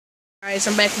Guys,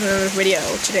 I'm back with another video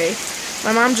today.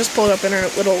 My mom just pulled up in her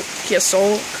little Kia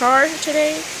Soul car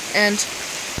today, and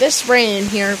this rain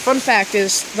here, fun fact,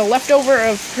 is the leftover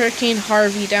of Hurricane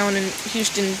Harvey down in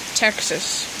Houston,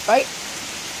 Texas, right?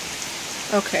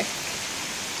 Okay.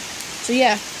 So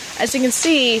yeah, as you can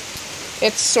see,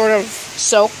 it's sort of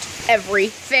soaked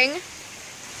everything.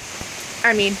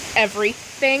 I mean,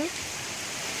 everything,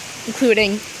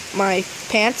 including my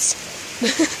pants.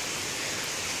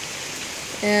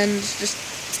 And just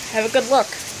have a good look.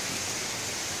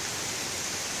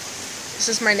 This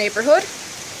is my neighborhood.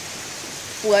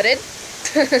 Flooded.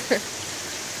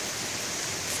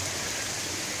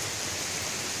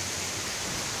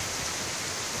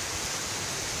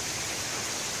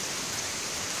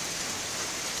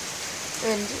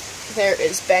 And there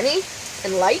is Benny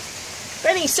and Light.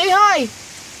 Benny, say hi!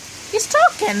 He's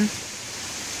talking!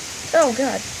 Oh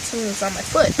god, something's on my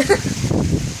foot.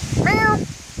 Meow!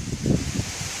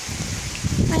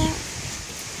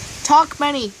 Talk,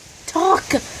 Benny. Talk.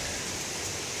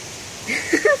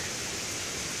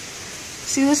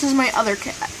 See, this is my other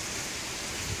cat.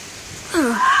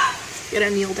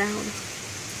 Gotta kneel down.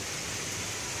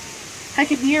 I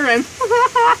can hear him.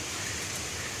 I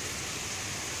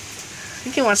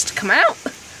think he wants to come out,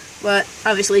 but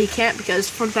obviously he can't because,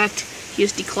 fun fact, he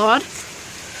is declawed,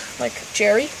 like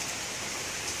Jerry.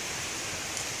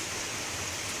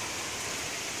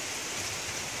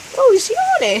 Oh, he's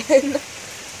yawning.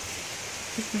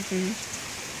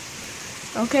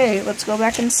 Okay, let's go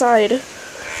back inside.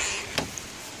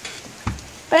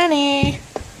 Benny!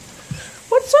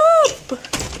 What's up?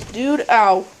 Dude,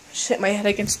 ow. Just hit my head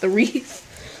against the wreath.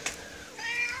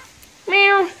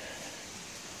 Meow.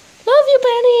 Love you,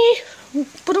 Benny.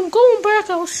 But I'm going back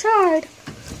outside.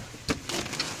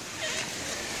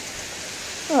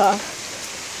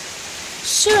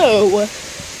 So,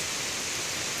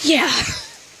 yeah.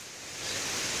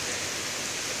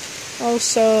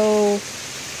 Also,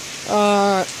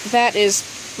 that is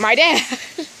my dad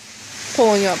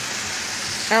pulling up.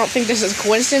 I don't think this is a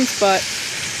coincidence, but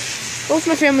both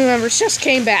my family members just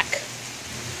came back.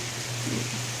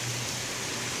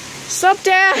 Sup,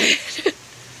 Dad?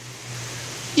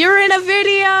 You're in a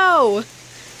video!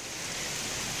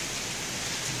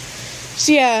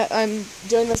 So yeah, I'm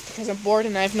doing this because I'm bored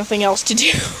and I have nothing else to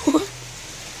do.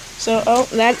 So, oh,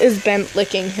 that is Ben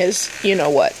licking his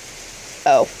you-know-what.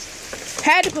 Oh.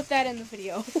 Had to put that in the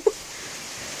video.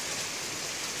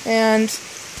 And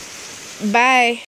bye.